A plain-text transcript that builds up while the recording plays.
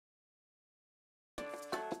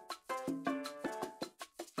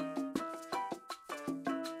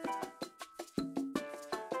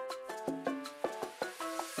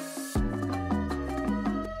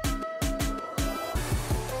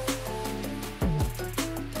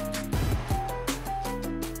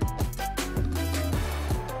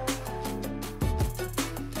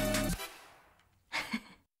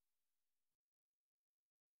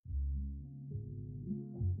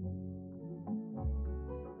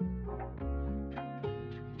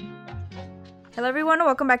Hello everyone,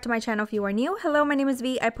 welcome back to my channel if you are new. Hello, my name is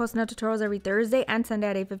V. I post nail tutorials every Thursday and Sunday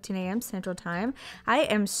at 8:15 a.m. Central Time. I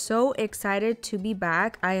am so excited to be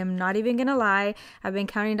back. I am not even gonna lie. I've been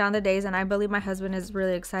counting down the days and I believe my husband is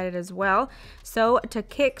really excited as well. So to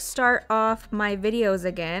kickstart off my videos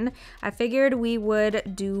again, I figured we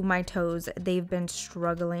would do my toes. They've been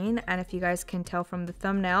struggling, and if you guys can tell from the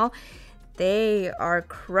thumbnail, they are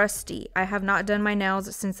crusty. I have not done my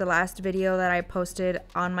nails since the last video that I posted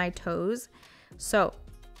on my toes. So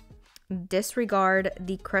disregard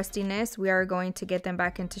the crustiness. We are going to get them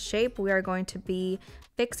back into shape. We are going to be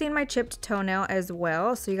fixing my chipped toenail as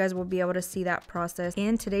well, so you guys will be able to see that process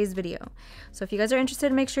in today's video. So if you guys are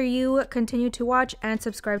interested, make sure you continue to watch and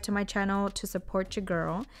subscribe to my channel to support your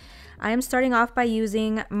girl. I am starting off by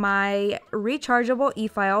using my rechargeable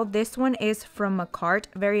e-file. This one is from Makartt,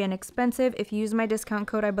 very inexpensive. If you use my discount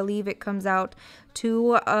code, I believe it comes out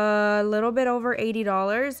to a little bit over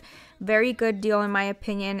 $80. Very good deal in my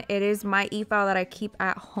opinion. It is my e-file that I keep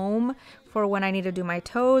at home for when I need to do my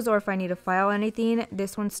toes or if I need to file anything.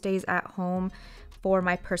 This one stays at home for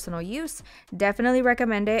my personal use. Definitely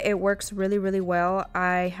recommend it. It works really well.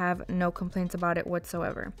 I have no complaints about it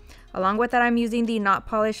whatsoever. Along with that, I'm using the Not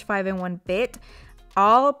Polished 5-in-1 bit.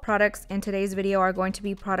 All products in today's video are going to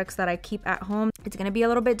be products that I keep at home. It's going to be a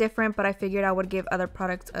little bit different, but I figured I would give other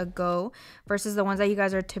products a go versus the ones that you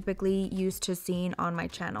guys are typically used to seeing on my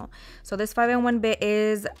channel. So this 5-in-1 bit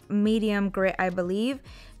is medium grit, I believe.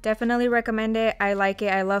 Definitely recommend it. I like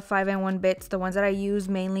it. I love 5-in-1 bits. The ones that I use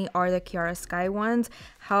mainly are the Kiara Sky ones.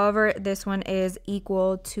 However, this one is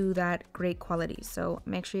equal to that great quality. So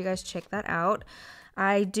make sure you guys check that out.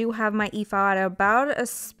 I do have my e-file at about a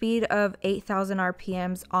speed of 8,000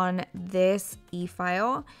 RPMs on this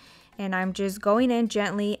e-file. And I'm just going in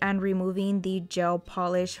gently and removing the gel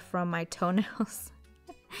polish from my toenails.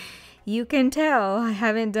 You can tell I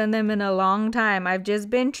haven't done them in a long time. I've just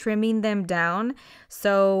been trimming them down.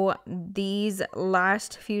 So these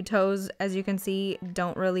last few toes, as you can see,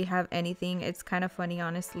 don't really have anything. It's kind of funny,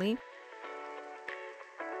 honestly.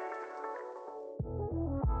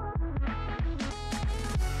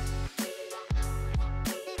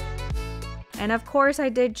 And of course I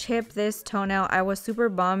did chip this toenail. I was super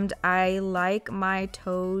bummed. I like my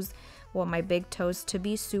toes, well, my big toes to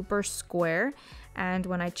be super square. And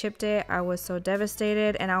when I chipped it, I was so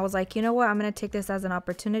devastated. And I was like, you know what? I'm going to take this as an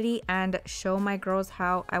opportunity and show my girls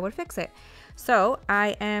how I would fix it. So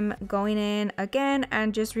I am going in again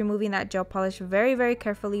and just removing that gel polish very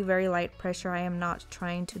carefully, very light pressure. I am not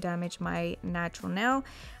trying to damage my natural nail.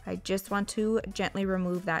 I just want to gently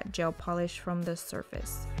remove that gel polish from the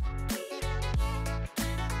surface.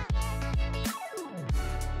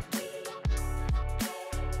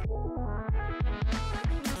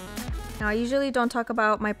 Now, I usually don't talk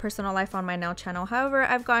about my personal life on my nail channel. However,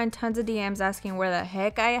 I've gotten tons of DMs asking where the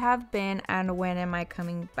heck I have been and when am I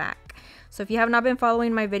coming back. So if you have not been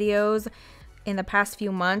following my videos in the past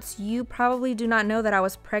few months, you probably do not know that I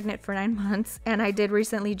was pregnant for 9 months and I did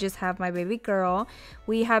recently just have my baby girl.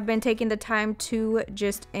 We have been taking the time to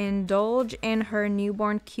just indulge in her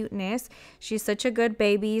newborn cuteness. She's such a good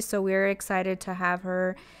baby, so we're excited to have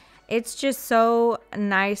her. It's just so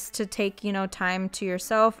nice to take, you know, time to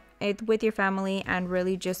yourself with your family and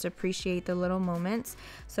really just appreciate the little moments.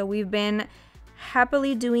 So we've been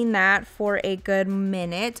happily doing that for a good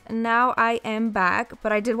minute. Now I am back,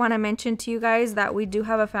 but I did want to mention to you guys that we do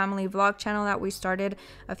have a family vlog channel that we started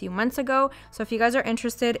a few months ago. So if you guys are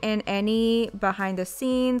interested in any behind the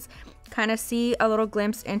scenes, kind of see a little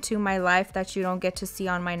glimpse into my life that you don't get to see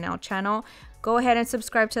on my nail channel, go ahead and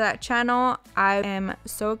subscribe to that channel. I am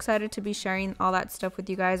so excited to be sharing all that stuff with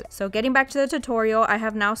you guys. So getting back to the tutorial, I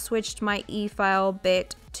have now switched my e-file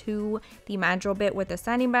bit to the Mandrel bit with the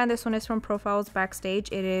sanding band. This one is from Profiles Backstage.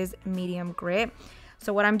 It is medium grit.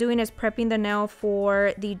 So what I'm doing is prepping the nail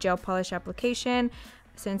for the gel polish application.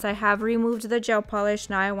 Since I have removed the gel polish,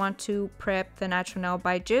 now I want to prep the natural nail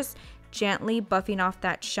by just gently buffing off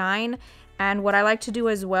that shine. And what I like to do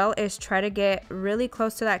as well is try to get really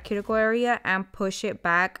close to that cuticle area and push it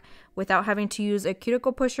back without having to use a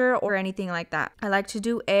cuticle pusher or anything like that. I like to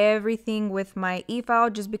do everything with my e-file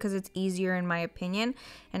just because it's easier in my opinion.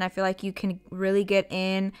 And I feel like you can really get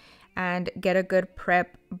in and get a good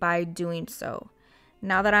prep by doing so.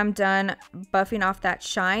 Now that I'm done buffing off that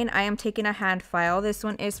shine, I am taking a hand file. This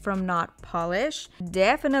one is from Not Polished.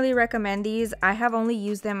 Definitely recommend these. I have only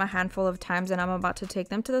used them a handful of times and I'm about to take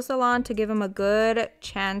them to the salon to give them a good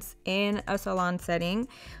chance in a salon setting.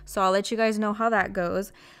 So I'll let you guys know how that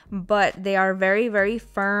goes. but they are very, very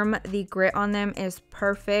firm. The grit on them is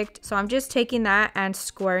perfect. So I'm just taking that and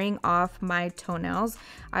squaring off my toenails.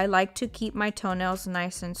 I like to keep my toenails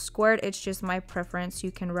nice and squared. It's just my preference.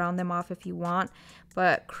 You can round them off if you want,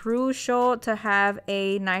 but crucial to have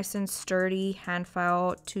a nice and sturdy hand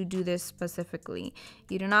file to do this specifically.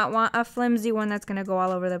 You do not want a flimsy one that's gonna go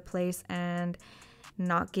all over the place and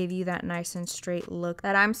not give you that nice and straight look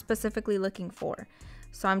that I'm specifically looking for.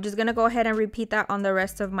 So I'm just gonna go ahead and repeat that on the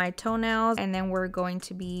rest of my toenails, and then we're going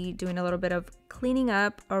to be doing a little bit of cleaning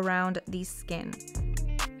up around the skin.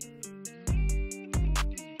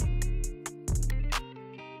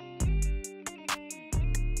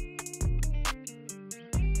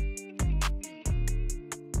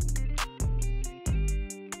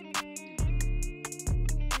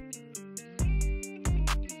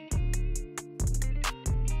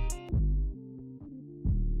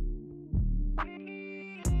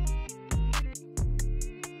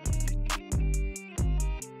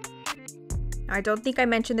 I don't think I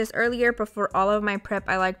mentioned this earlier, but for all of my prep,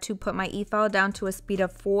 I like to put my e-file down to a speed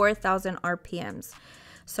of 4,000 RPMs.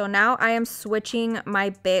 So now I am switching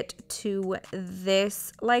my bit to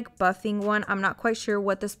this like buffing one. I'm not quite sure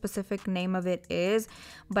what the specific name of it is,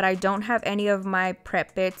 but I don't have any of my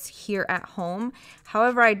prep bits here at home.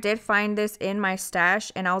 However, I did find this in my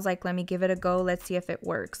stash and I was like, let me give it a go. Let's see if it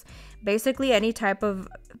works. Basically, any type of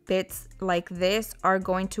bits like this are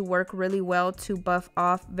going to work really well to buff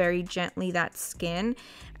off very gently that skin.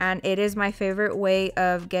 And it is my favorite way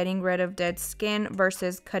of getting rid of dead skin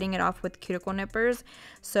versus cutting it off with cuticle nippers.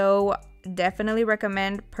 So definitely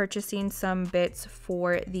recommend purchasing some bits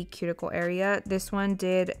for the cuticle area. This one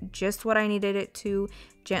did just what I needed it to,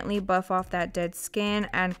 gently buff off that dead skin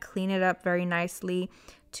and clean it up very nicely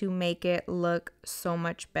to make it look so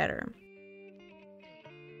much better.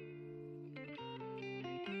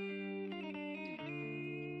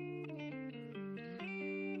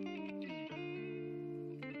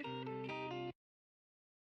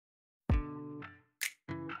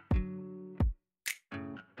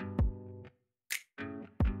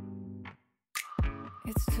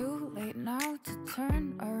 It's too late now to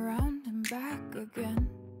turn around and back again.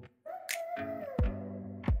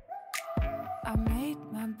 I made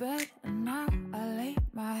my bed and now I lay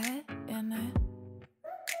my head in it.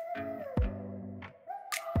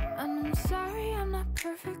 And I'm sorry I'm not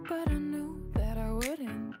perfect, but I knew that I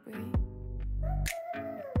wouldn't be.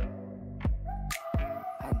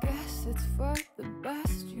 I guess it's for the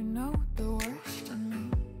best, you know the worst in me.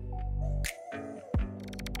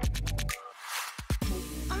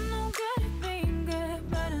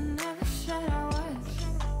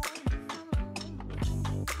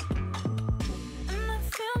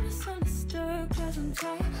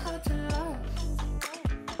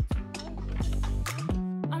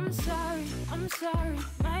 I'm sorry,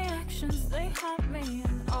 my actions, they haunt me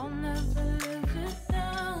and I'll never live it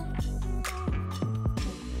down.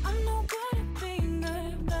 I'm no good at being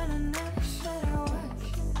good, but I never said I was.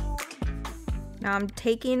 Now I'm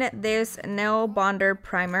taking this nail bonder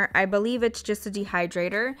primer. I believe it's just a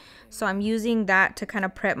dehydrator. So I'm using that to kind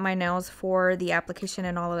of prep my nails for the application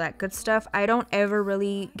and all of that good stuff. I don't ever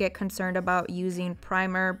really get concerned about using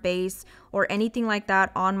primer, base, or anything like that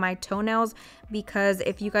on my toenails, because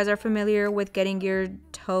if you guys are familiar with getting your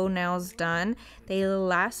toenails done, they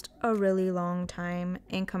last a really long time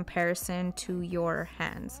in comparison to your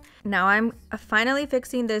hands. Now I'm finally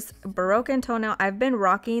fixing this broken toenail. I've been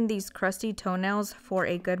rocking these crusty toenails for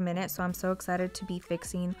a good minute, so I'm so excited to be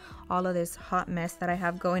fixing all of this hot mess that I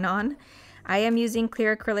have going on. I am using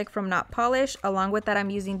clear acrylic from Not Polish. Along with that, I'm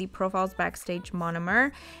using the Profiles Backstage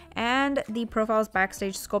monomer and the Profiles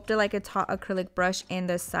Backstage Sculpted Like It's Hot acrylic brush in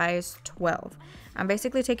the size 12. I'm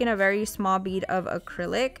basically taking a very small bead of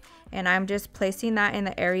acrylic and I'm just placing that in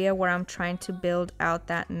the area where I'm trying to build out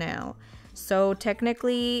that nail. So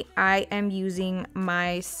technically, I am using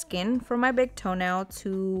my skin from my big toenail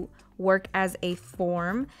to work as a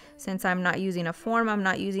form. Since I'm not using a form, I'm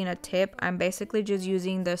not using a tip, I'm basically just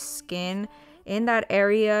using the skin in that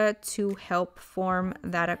area to help form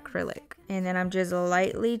that acrylic. And then I'm just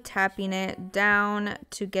lightly tapping it down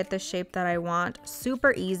to get the shape that I want.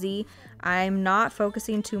 Super easy. I'm not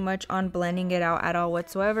focusing too much on blending it out at all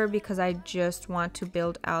whatsoever because I just want to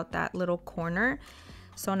build out that little corner.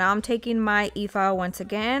 So now I'm taking my e-file once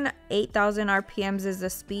again. 8,000 RPMs is the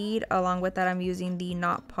speed. Along with that, I'm using the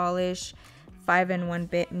Not Polish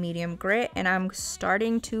 5-in-1-bit medium grit, and I'm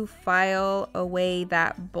starting to file away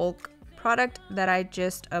that bulk product that I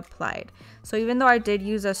just applied. So even though I did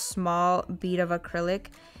use a small bead of acrylic,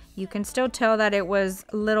 you can still tell that it was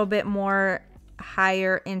a little bit more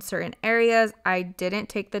higher in certain areas. I didn't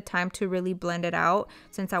take the time to really blend it out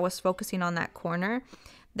since I was focusing on that corner.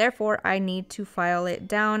 Therefore, I need to file it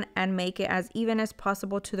down and make it as even as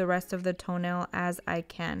possible to the rest of the toenail as I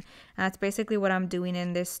can. And that's basically what I'm doing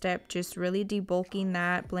in this step, just really debulking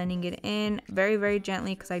that, blending it in very, very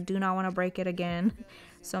gently because I do not want to break it again.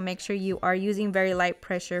 So make sure you are using very light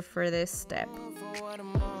pressure for this step.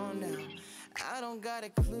 I don't got a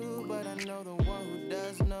clue, but I know the one who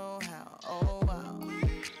does know how. Oh wow.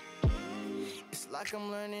 It's like I'm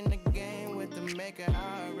learning the game with the maker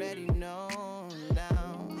I already know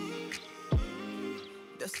now.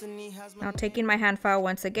 Now taking my hand file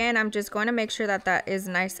once again, I'm just going to make sure that that is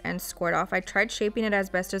nice and squared off. I tried shaping it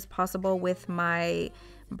as best as possible with my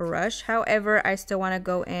brush. However, I still want to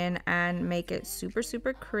go in and make it super,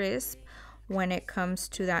 super crisp when it comes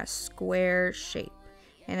to that square shape.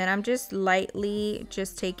 And then I'm just lightly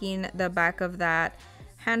just taking the back of that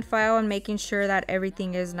hand file and making sure that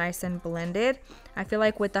everything is nice and blended. I feel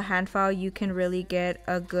like with the hand file, you can really get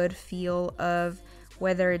a good feel of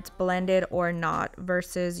whether it's blended or not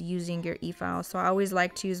versus using your e-file. So I always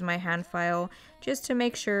like to use my hand file just to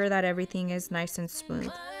make sure that everything is nice and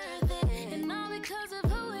smooth.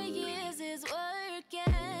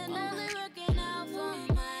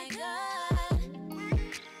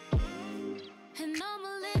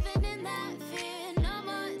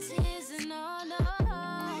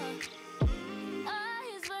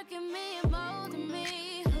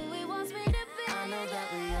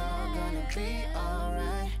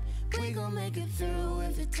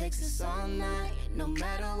 Takes us all night, no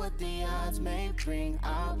matter what the odds may bring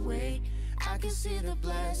our way. I can see the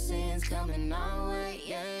blessings coming our way,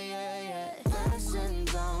 yeah, yeah, yeah.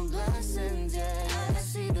 Blessings on blessings, yeah. I can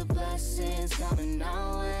see the blessings coming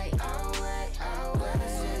our way, our way, our way.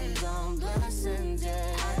 Blessings on blessings,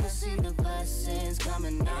 yeah. I can see the blessings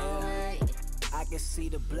coming our way. I can see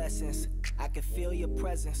the blessings, I can feel your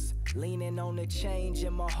presence, leaning on the change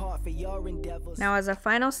in my heart for your endeavors. Now as a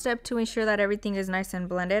final step to ensure that everything is nice and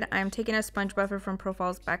blended, I'm taking a sponge buffer from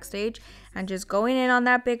Profiles Backstage and just going in on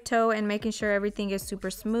that big toe and making sure everything is super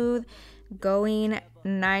smooth, going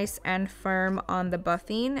nice and firm on the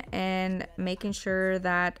buffing and making sure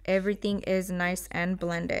that everything is nice and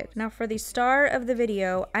blended. Now for the star of the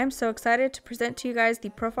video, I'm so excited to present to you guys the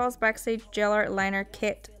Profiles Backstage Gel Art Liner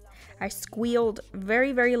Kit. I squealed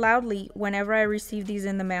very, very loudly whenever I received these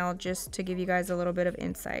in the mail, just to give you guys a little bit of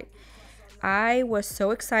insight. I was so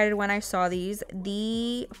excited when I saw these.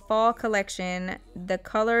 The fall collection, the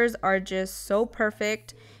colors are just so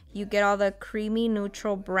perfect. You get all the creamy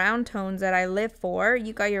neutral brown tones that I live for.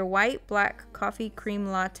 You got your white, black, coffee cream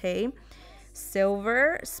latte,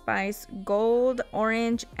 silver, spice, gold,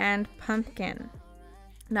 orange, and pumpkin.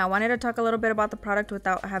 Now I wanted to talk a little bit about the product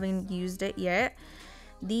without having used it yet.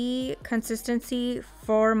 The consistency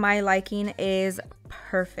for my liking is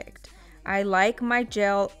perfect. I like my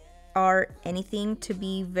gel art anything to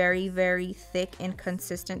be very, very thick in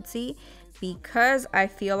consistency because I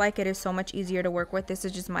feel like it is so much easier to work with. This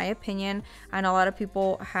is just my opinion, and a lot of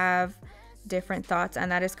people have different thoughts,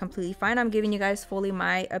 and that is completely fine. I'm giving you guys fully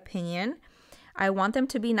my opinion. I want them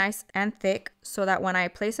to be nice and thick so that when I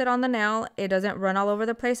place it on the nail, it doesn't run all over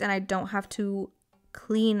the place and I don't have to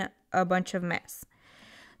clean a bunch of mess.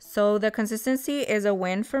 So the consistency is a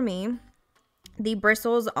win for me. The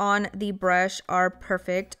bristles on the brush are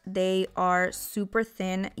perfect. They are super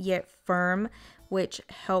thin yet firm, which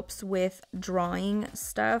helps with drawing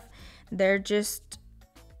stuff. They're just,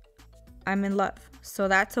 I'm in love. So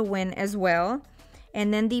that's a win as well.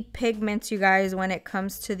 And then the pigments, you guys, when it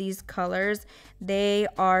comes to these colors, they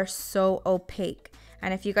are so opaque.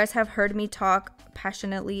 And if you guys have heard me talk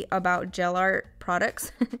passionately about gel art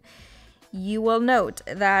products, you will note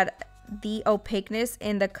that the opaqueness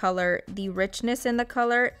in the color, the richness in the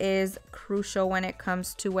color is crucial when it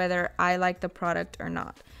comes to whether I like the product or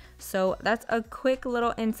not. So that's a quick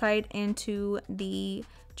little insight into the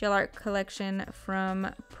gel art collection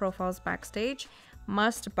from Profiles Backstage.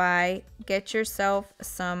 Must buy. Get yourself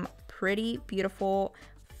some pretty beautiful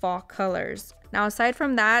fall colors. Now aside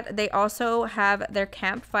from that, they also have their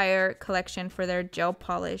Campfire collection for their gel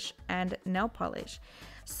polish and nail polish.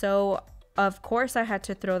 So of course I had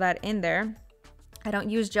to throw that in there. I don't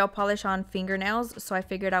use gel polish on fingernails, so I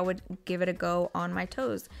figured I would give it a go on my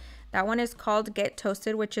toes. That one is called Get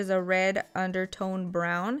Toasted, which is a red undertone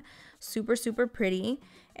brown. Super, super pretty.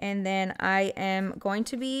 And then I am going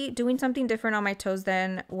to be doing something different on my toes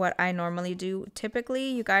than what I normally do.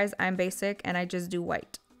 Typically, you guys, I'm basic and I just do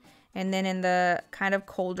white. And then in the kind of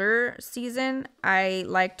colder season, I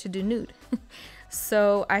like to do nude.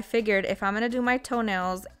 So I figured if I'm going to do my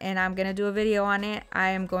toenails and I'm going to do a video on it, I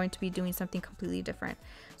am going to be doing something completely different.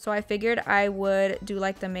 So I figured I would do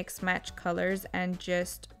like the mix match colors and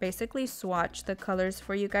just basically swatch the colors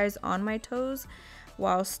for you guys on my toes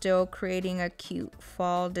while still creating a cute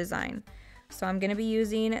fall design. So I'm going to be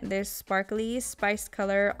using this sparkly spice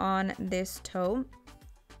color on this toe.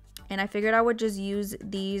 And I figured I would just use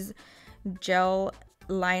these gel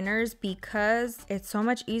liners because it's so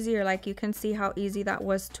much easier. Like you can see how easy that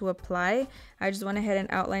was to apply. I just went ahead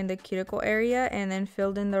and outlined the cuticle area and then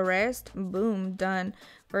filled in the rest. Boom, done.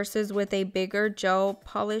 Versus with a bigger gel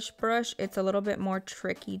polish brush, it's a little bit more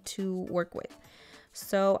tricky to work with.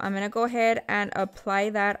 So I'm going to go ahead and apply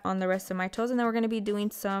that on the rest of my toes, and then we're going to be doing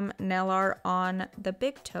some nail art on the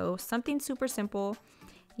big toe. Something super simple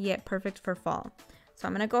yet perfect for fall. So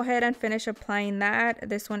I'm going to go ahead and finish applying that.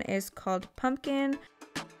 This one is called Pumpkin.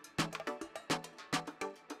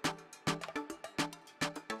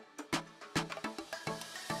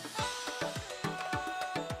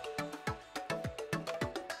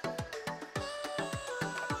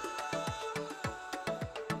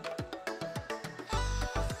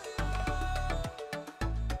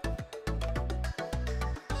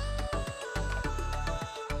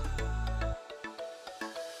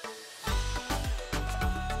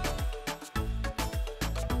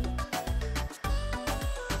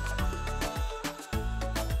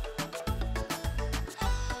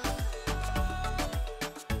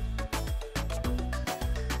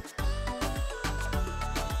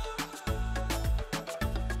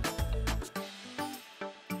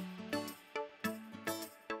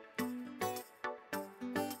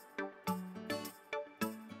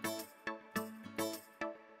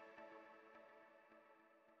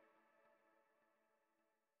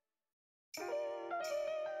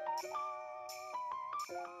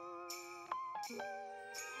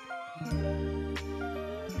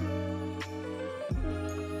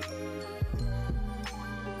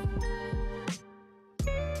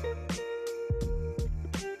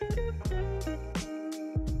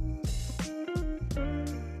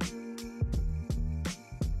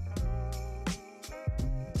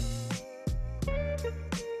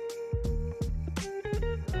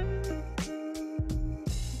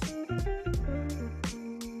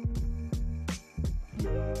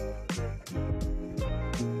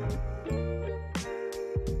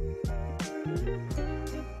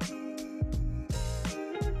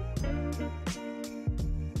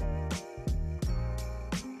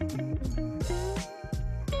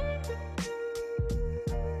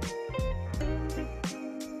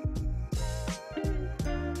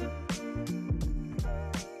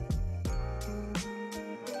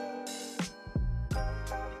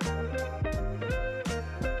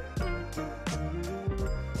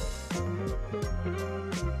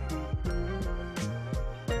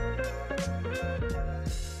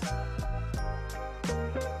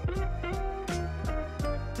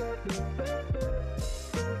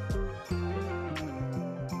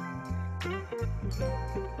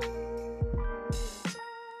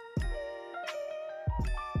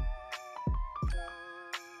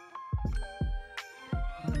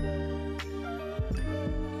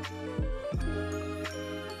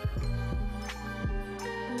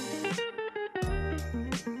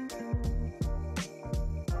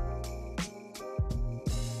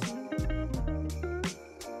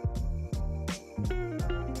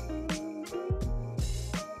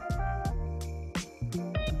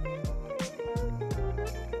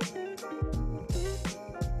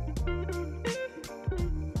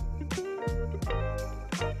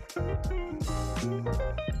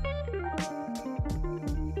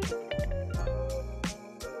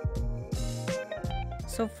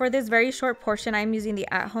 So for this very short portion, I'm using the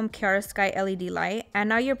At Home Chiara Sky LED light. And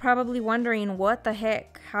now you're probably wondering, what the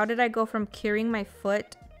heck? How did I go from curing my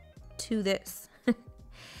foot to this?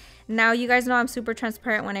 Now, you guys know I'm super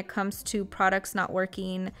transparent when it comes to products not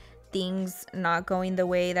working, things not going the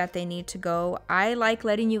way that they need to go. I like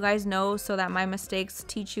letting you guys know so that my mistakes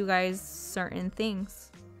teach you guys certain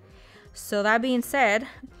things. So that being said,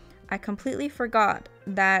 I completely forgot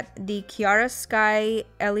that the Chiara Sky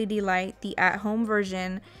LED light, the at-home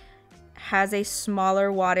version, has a smaller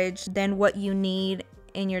wattage than what you need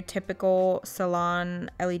in your typical salon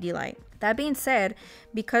LED light. That being said,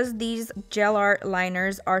 because these gel art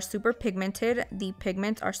liners are super pigmented, the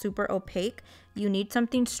pigments are super opaque, you need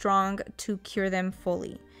something strong to cure them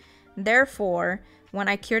fully. Therefore, when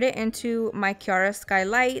I cured it into my Chiara Sky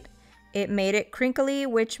light, it made it crinkly,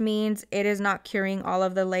 which means it is not curing all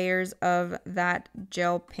of the layers of that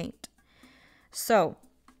gel paint. So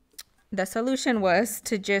the solution was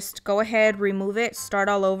to just go ahead, remove it, start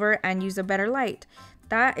all over, and use a better light.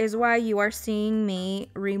 That is why you are seeing me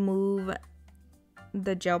remove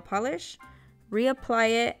the gel polish,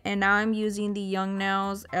 reapply it, and now I'm using the Young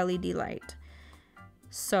Nails LED light.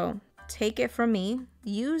 So take it from me,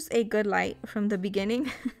 use a good light from the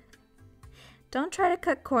beginning. Don't try to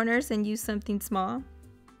cut corners and use something small.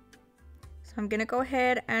 So I'm gonna go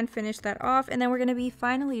ahead and finish that off, and then we're gonna be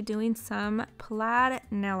finally doing some plaid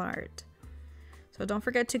nail art. So don't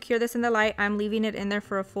forget to cure this in the light. I'm leaving it in there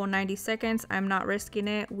for a full 90 seconds. I'm not risking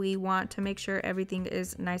it. We want to make sure everything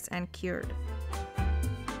is nice and cured.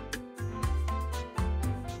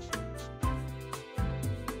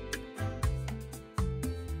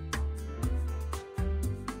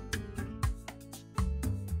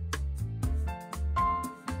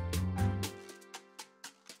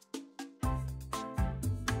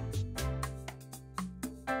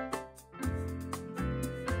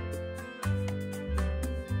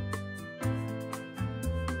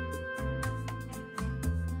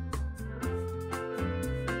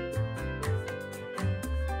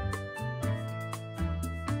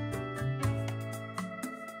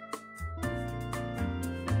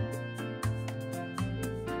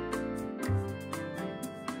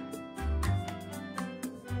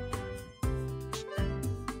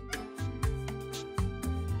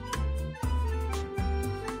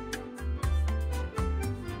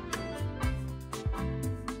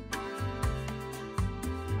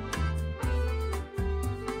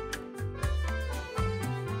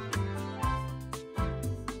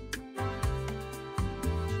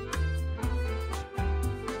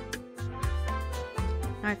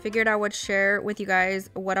 I figured I would share with you guys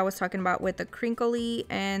what I was talking about with the crinkly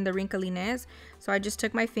and the wrinkliness. So I just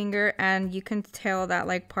took my finger, and you can tell that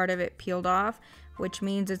like part of it peeled off, which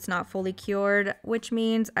means it's not fully cured, which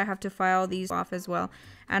means I have to file these off as well.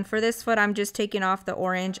 And for this foot, I'm just taking off the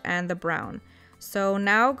orange and the brown. So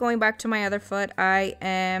now going back to my other foot, I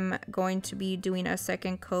am going to be doing a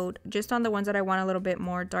second coat just on the ones that I want a little bit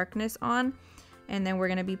more darkness on. And then we're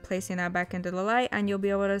going to be placing that back into the light, and you'll be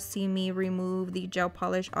able to see me remove the gel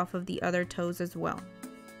polish off of the other toes as well.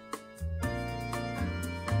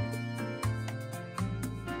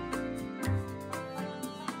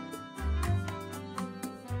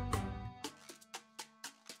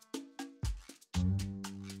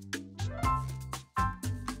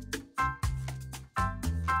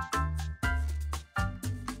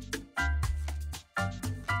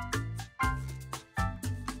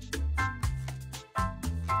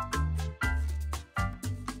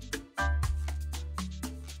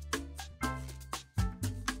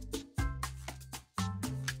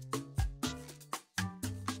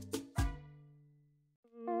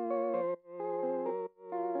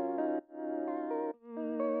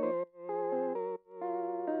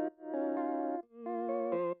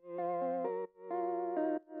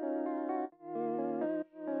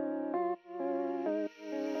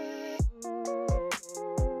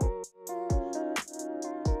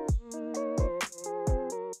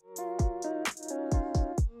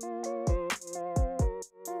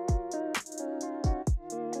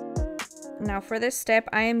 Now for this step,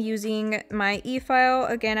 I am using my e-file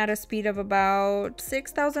again at a speed of about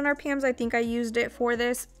 6,000 RPMs. I think I used it for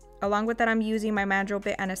this. Along with that, I'm using my Mandrel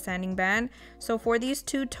bit and a sanding band. So for these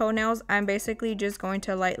two toenails, I'm basically just going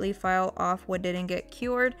to lightly file off what didn't get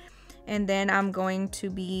cured. And then I'm going to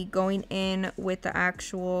be going in with the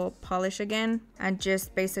actual polish again and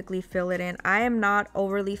just basically fill it in. I am not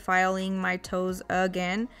overly filing my toes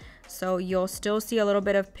again. So you'll still see a little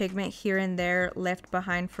bit of pigment here and there left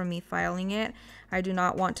behind from me filing it. I do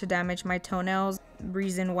not want to damage my toenails,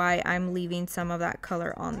 reason why I'm leaving some of that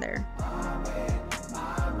color on there.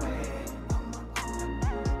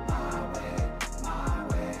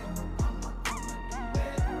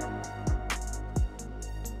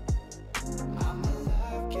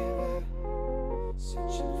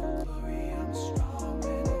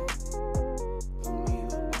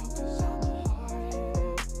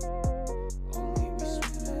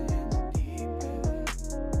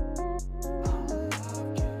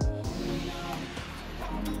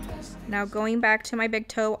 Now going back to my big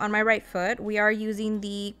toe on my right foot, we are using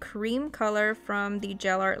the cream color from the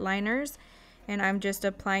gel art liners, and I'm just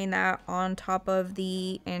applying that on top of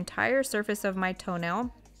the entire surface of my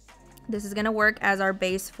toenail. This is going to work as our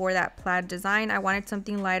base for that plaid design. I wanted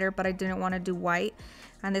something lighter, but I didn't want to do white,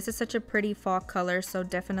 and this is such a pretty fall color, so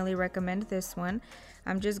definitely recommend this one.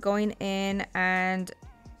 I'm just going in and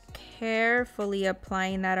carefully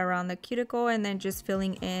applying that around the cuticle and then just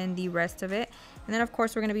filling in the rest of it. And then of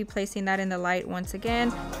course we're going to be placing that in the light once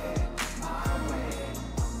again.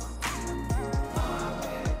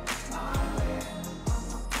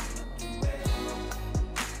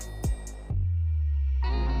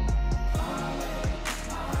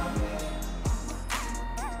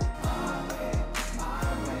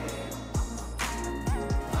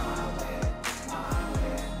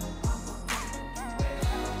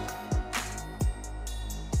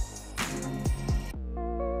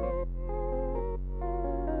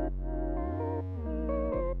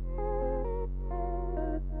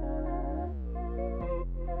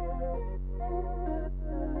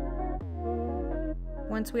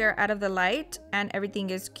 Once we are out of the light and everything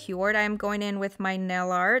is cured, I'm going in with my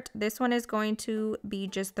nail art. This one is going to be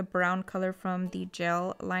just the brown color from the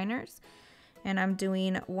gel liners. And I'm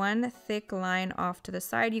doing one thick line off to the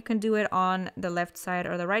side. You can do it on the left side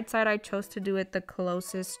or the right side. I chose to do it the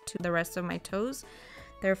closest to the rest of my toes,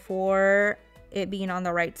 therefore it being on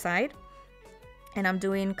the right side. And I'm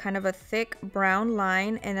doing kind of a thick brown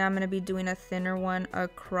line, and I'm going to be doing a thinner one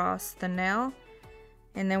across the nail.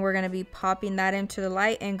 And then we're going to be popping that into the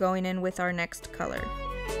light and going in with our next color.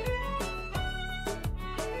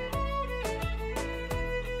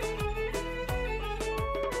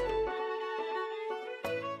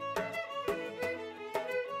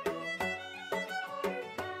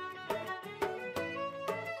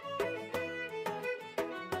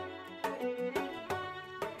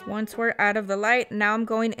 Once we're out of the light, now I'm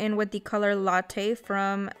going in with the color Latte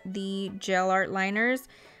from the gel art liners.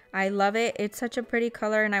 I love it. It's such a pretty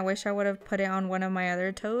color, and I wish I would have put it on one of my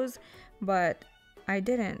other toes, but I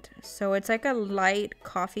didn't. So it's like a light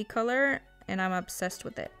coffee color, and I'm obsessed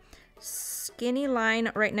with it. Skinny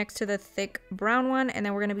line right next to the thick brown one, and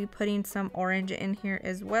then we're going to be putting some orange in here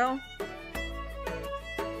as well.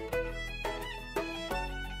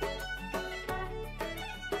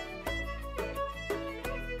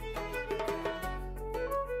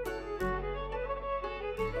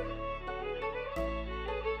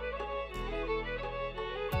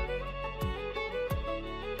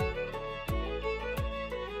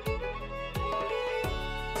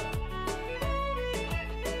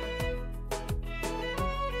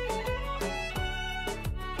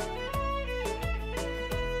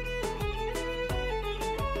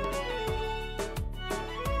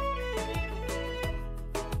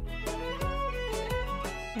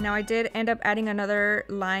 Now I did end up adding another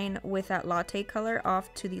line with that latte color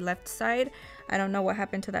off to the left side. I don't know what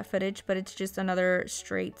happened to that footage, but it's just another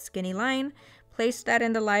straight skinny line. Place that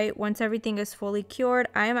in the light. Once everything is fully cured,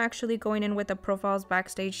 I am actually going in with the Profiles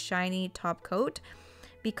Backstage Shiny Top Coat.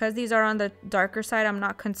 Because these are on the darker side, I'm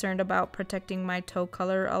not concerned about protecting my toe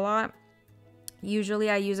color a lot. Usually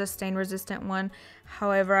I use a stain resistant one.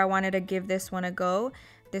 However, I wanted to give this one a go.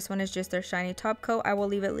 This one is just their shiny top coat. I will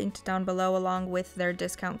leave it linked down below along with their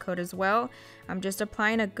discount code as well. I'm just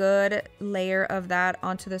applying a good layer of that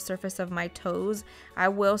onto the surface of my toes. I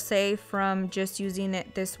will say from just using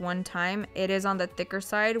it this one time, it is on the thicker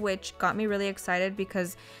side, which got me really excited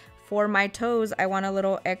because for my toes, I want a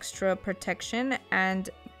little extra protection, and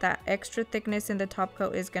that extra thickness in the top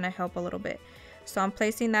coat is going to help a little bit. So I'm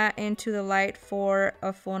placing that into the light for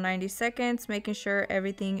a full 90 seconds, making sure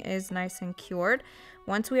everything is nice and cured.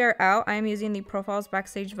 Once we are out, I am using the Profiles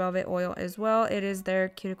Backstage Velvet Oil as well. It is their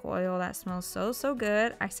cuticle oil that smells so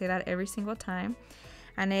good. I say that every single time.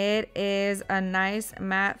 And it is a nice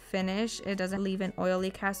matte finish. It doesn't leave an oily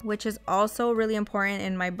cast, which is also really important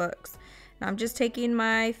in my books. Now I'm just taking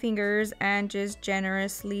my fingers and just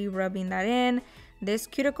generously rubbing that in. This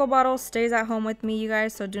cuticle bottle stays at home with me, you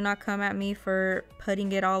guys, so do not come at me for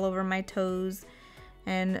putting it all over my toes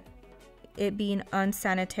and it being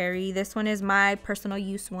unsanitary. This one is my personal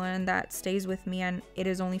use one that stays with me, and it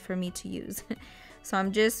is only for me to use. So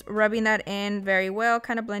I'm just rubbing that in very well,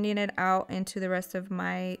 kind of blending it out into the rest of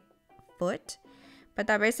my foot. But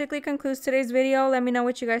that basically concludes today's video. Let me know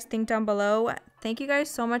what you guys think down below. Thank you guys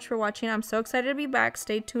so much for watching. I'm so excited to be back.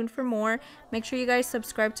 Stay tuned for more. Make sure you guys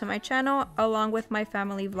subscribe to my channel along with my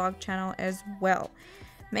family vlog channel as well.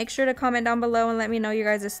 Make sure to comment down below and let me know your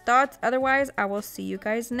guys' thoughts. Otherwise, I will see you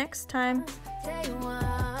guys next time.